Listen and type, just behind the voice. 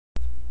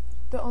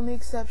The Only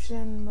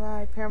Exception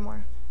by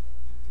Paramore.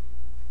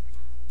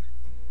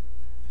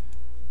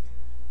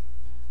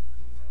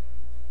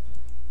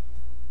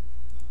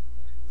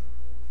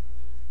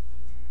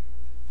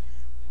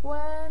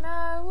 When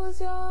I was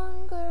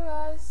younger,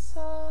 I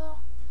saw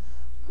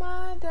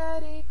my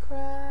daddy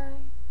cry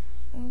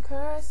and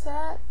curse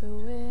at the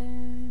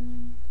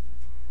wind.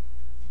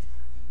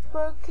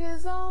 Broke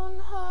his own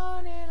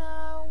heart, and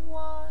I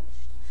watched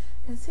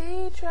as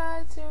he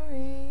tried to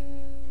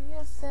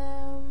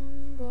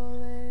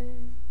reassemble it.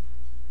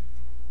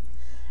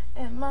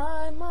 And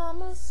my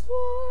mama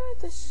swore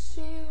that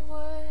she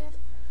would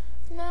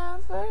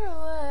never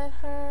let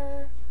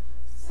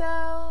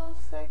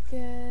herself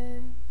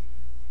forget.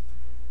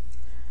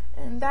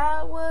 And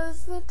that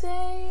was the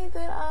day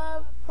that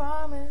I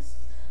promised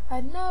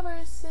I'd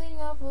never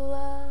sing of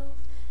love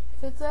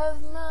if it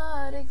does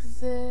not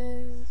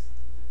exist.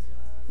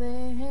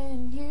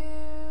 Then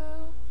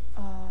you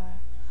are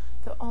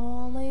the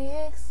only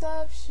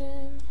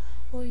exception.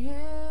 Well,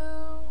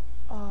 you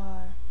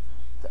are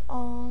the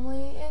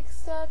only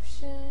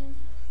exception.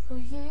 Well,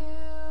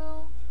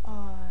 you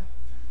are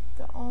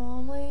the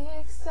only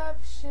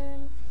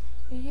exception.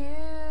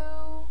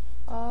 You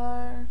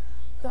are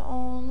the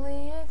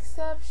only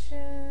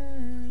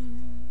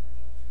exception.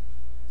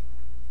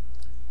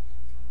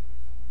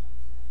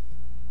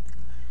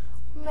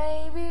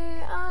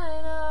 Maybe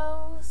I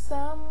know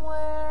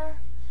somewhere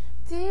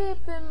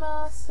deep in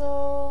my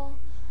soul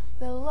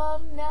that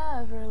love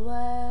never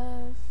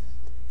left.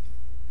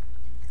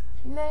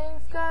 And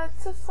they've got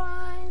to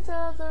find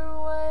other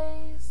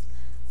ways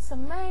to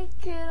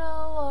make it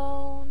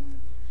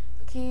alone,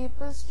 keep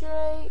a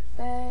straight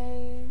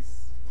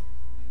face.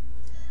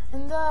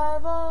 And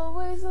I've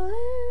always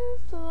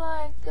lived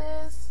like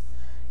this,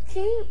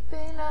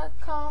 keeping a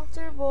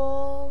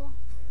comfortable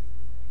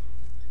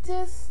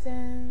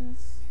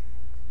distance.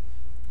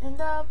 And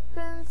up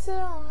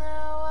until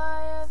now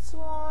I had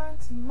sworn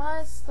to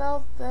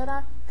myself that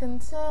I'm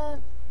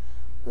content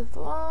with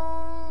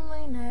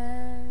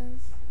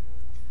loneliness,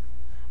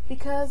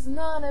 because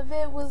none of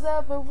it was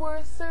ever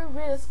worth the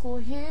risk.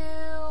 Well,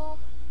 you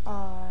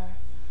are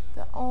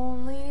the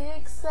only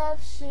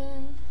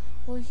exception.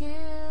 Well,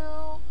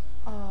 you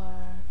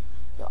are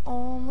the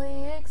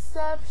only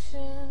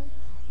exception.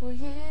 Well,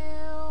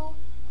 you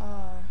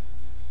are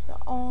the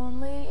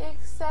only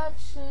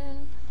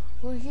exception.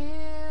 Well,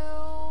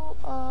 you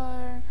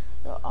are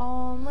the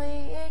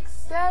only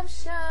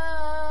exception.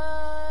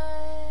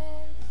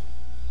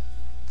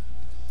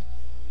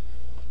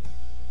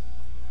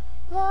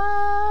 La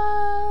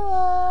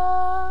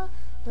la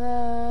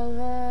la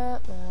la la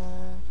la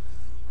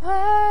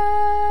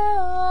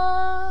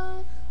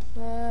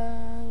la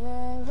la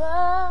la.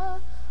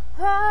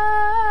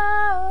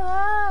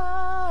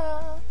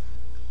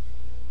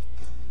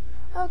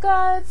 I've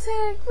gotta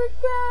take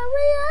regret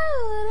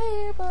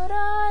reality, but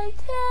I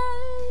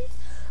can't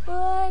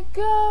let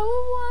go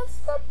of what's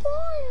the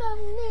point of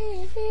me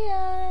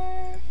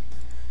here.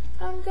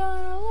 I'm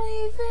gonna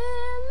leave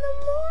in the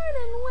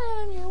morning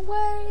when you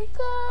wake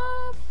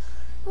up.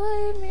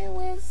 Leave me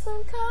with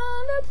some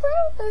kind of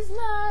proof it's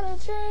not a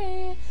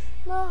dream.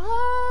 My heart.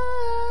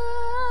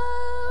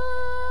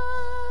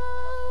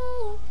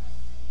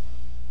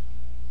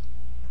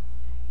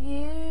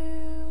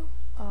 You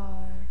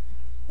are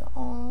the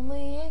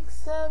only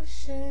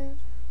exception.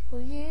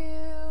 Well,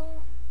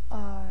 you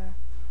are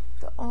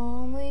the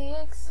only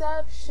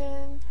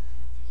exception.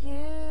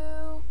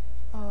 You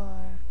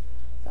are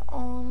the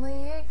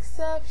only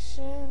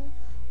exception.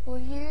 Well,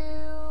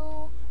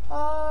 you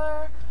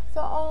are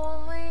the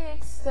only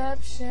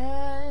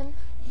exception.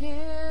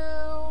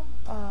 You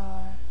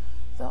are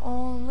the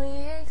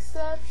only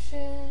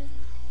exception.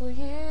 Well,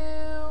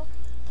 you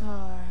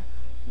are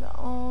the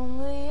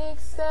only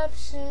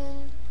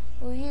exception.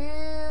 Well,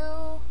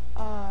 you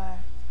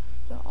are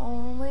the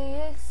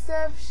only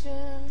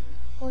exception.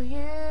 Well, you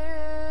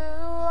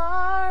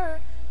are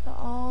the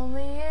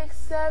only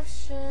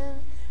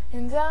exception.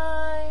 And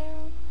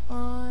I'm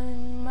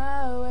on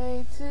my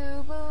way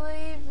to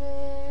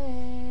believing.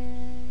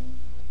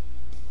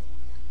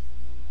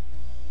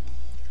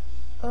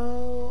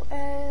 Oh,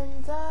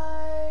 and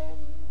I'm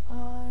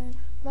on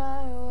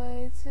my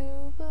way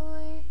to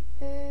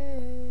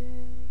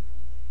believing.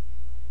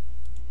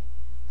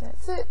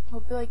 That's it.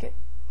 Hope you like it.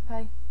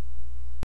 Bye.